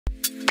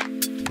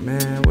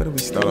Man, where do we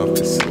start off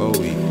this slow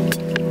week?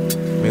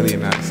 Millie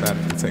and I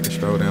decided to take a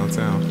stroll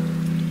downtown,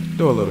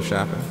 do a little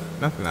shopping,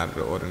 nothing out of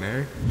the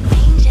ordinary.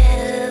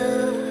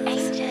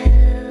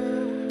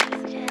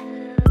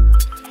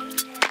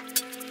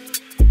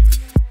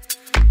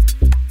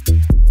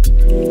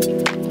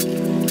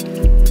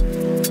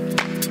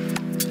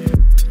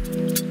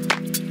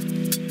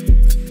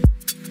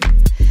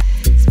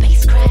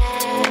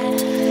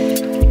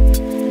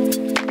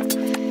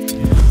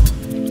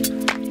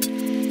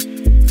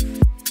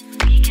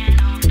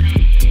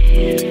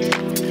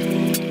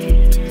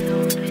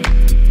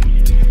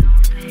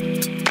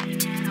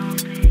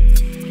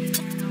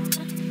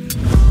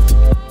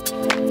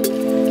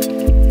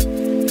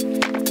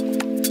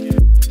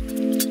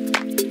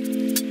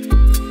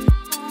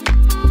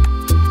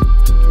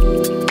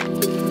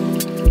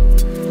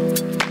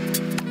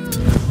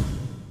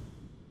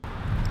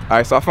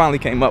 Alright, so I finally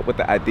came up with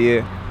the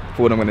idea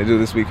for what I'm going to do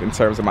this week in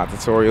terms of my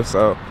tutorial.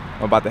 So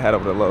I'm about to head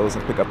over to Lowe's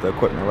and pick up the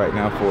equipment right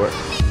now for it.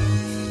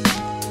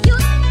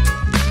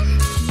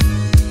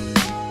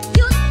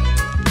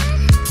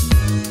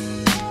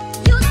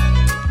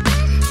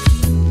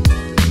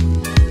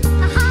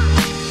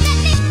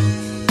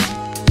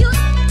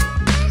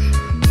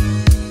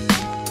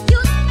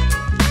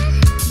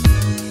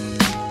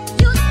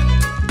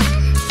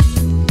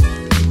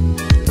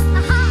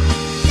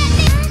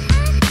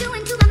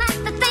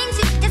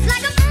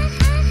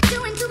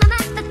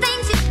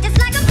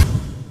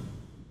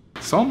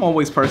 So I'm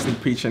always personally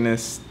preaching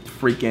this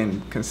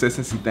freaking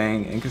consistency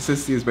thing, and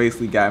consistency has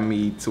basically got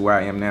me to where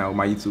I am now with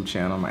my YouTube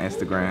channel, my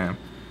Instagram,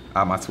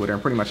 my Twitter,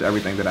 and pretty much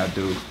everything that I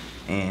do.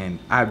 And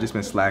I've just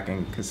been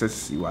slacking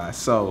consistency wise.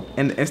 So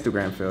in the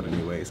Instagram field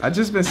anyways, I've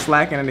just been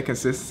slacking in the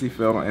consistency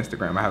field on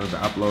Instagram. I haven't been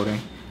uploading.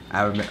 I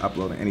haven't been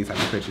uploading any type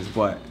of pictures,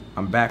 but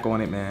I'm back on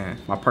it, man.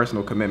 My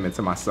personal commitment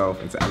to myself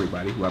and to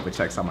everybody, whoever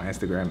checks out my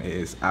Instagram,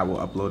 is I will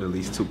upload at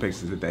least 2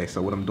 pictures a day.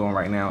 So what I'm doing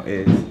right now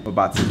is I'm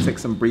about to take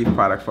some brief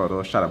product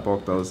photos, try to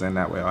bulk those in.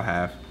 That way I'll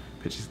have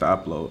pictures to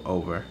upload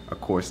over a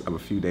course of a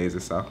few days or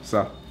so.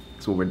 So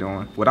that's what we're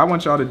doing. What I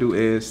want y'all to do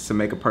is to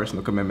make a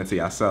personal commitment to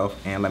yourself,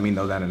 and let me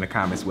know that in the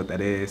comments what that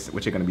is,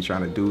 what you're gonna be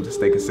trying to do to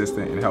stay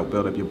consistent and help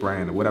build up your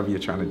brand, or whatever you're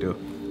trying to do.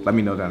 Let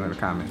me know that in the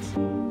comments.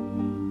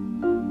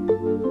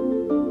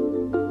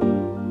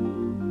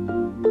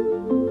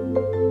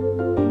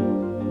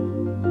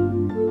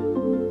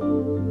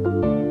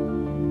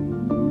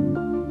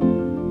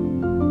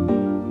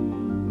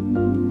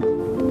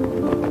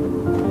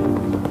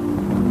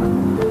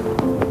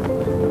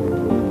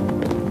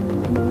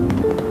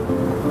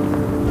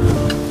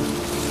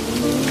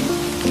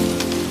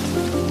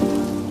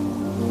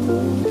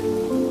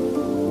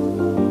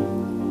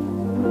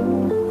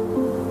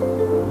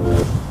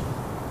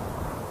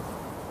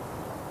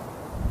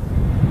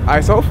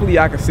 Alright, so hopefully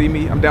y'all can see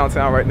me. I'm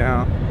downtown right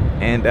now,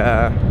 and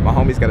my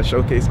homie's got a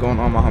showcase going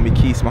on. My homie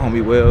Keese, my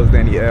homie J-Willz,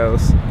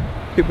 J-Willz.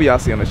 People y'all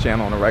see on the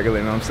channel on a regular,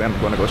 you know what I'm saying?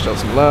 I'm gonna go show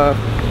some love.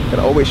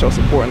 Gotta always show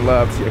support and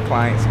love to your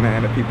clients,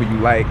 man, the people you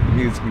like, the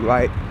music you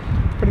like,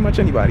 pretty much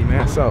anybody,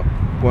 man. So,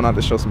 going out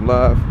to show some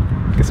love,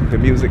 get some good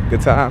music,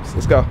 good times.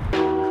 Let's go.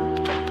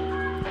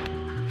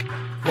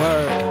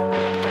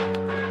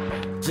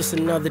 Word. Just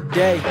another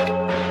day.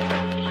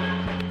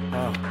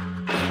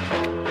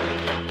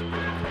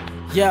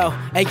 Yo,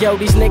 hey yo,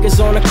 these niggas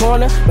on the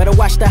corner, better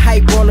watch the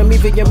hype on them.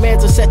 Even your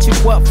mans will set you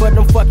up for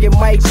them fucking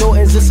Mike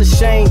Jordans. It's a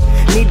shame,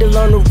 need to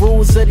learn the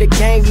rules of the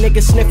game.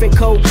 Niggas sniffing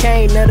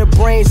cocaine, let the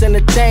brains and the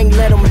thing,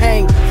 let them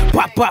hang.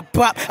 Pop, pop,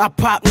 pop, I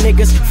pop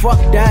niggas, fuck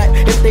that.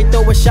 If they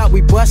throw a shot,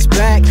 we bust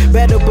back.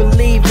 Better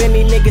believe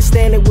any nigga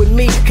standing with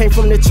me came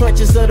from the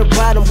trenches of the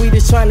bottom, we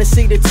just trying to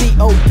see the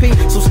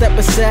T.O.P. So step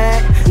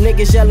aside,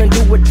 niggas yelling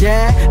do or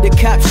die. The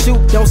cops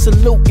shoot, don't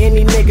salute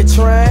any nigga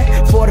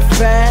trying. For the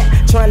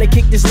fact, trying to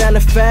kick this 9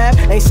 to 5.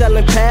 Ain't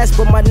selling pass,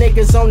 but my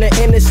niggas on the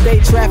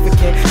interstate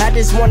trafficking. I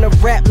just wanna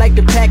rap like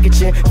the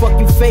packaging. Fuck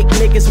you fake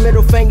niggas,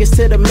 middle fingers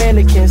to the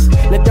mannequins.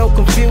 Now don't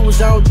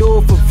confuse, I don't do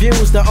it for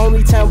views. The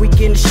only time we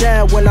getting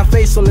shine when I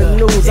face on the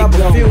news. I'm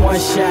confused. 1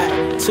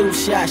 shot, 2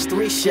 shots,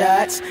 3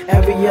 shots.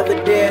 Every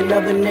other day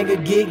another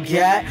nigga get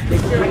got.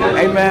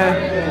 Hey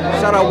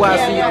man, shout out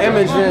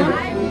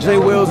YCImaging.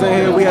 J-Willz in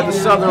here. We at the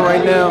Southern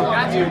right now.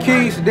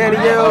 Keese,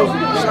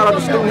 YCImaging. Shout out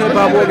to Student Hip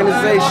Hop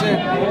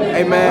Organization.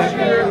 Hey man,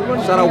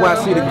 shout out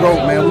YC the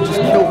GOAT, man. We just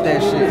killed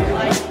that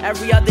shit.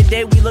 Every other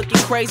day we looking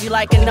crazy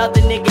like another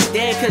nigga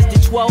dead. Cause the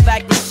 12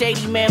 acting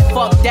shady, man,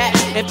 fuck that.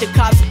 If the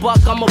cops buck,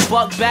 I'ma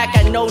buck back.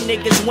 I know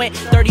niggas went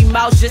 30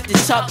 miles just to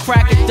tuck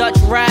crack a Dutch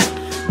rap.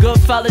 Good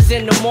fellas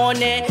in the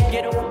morning,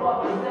 get 'em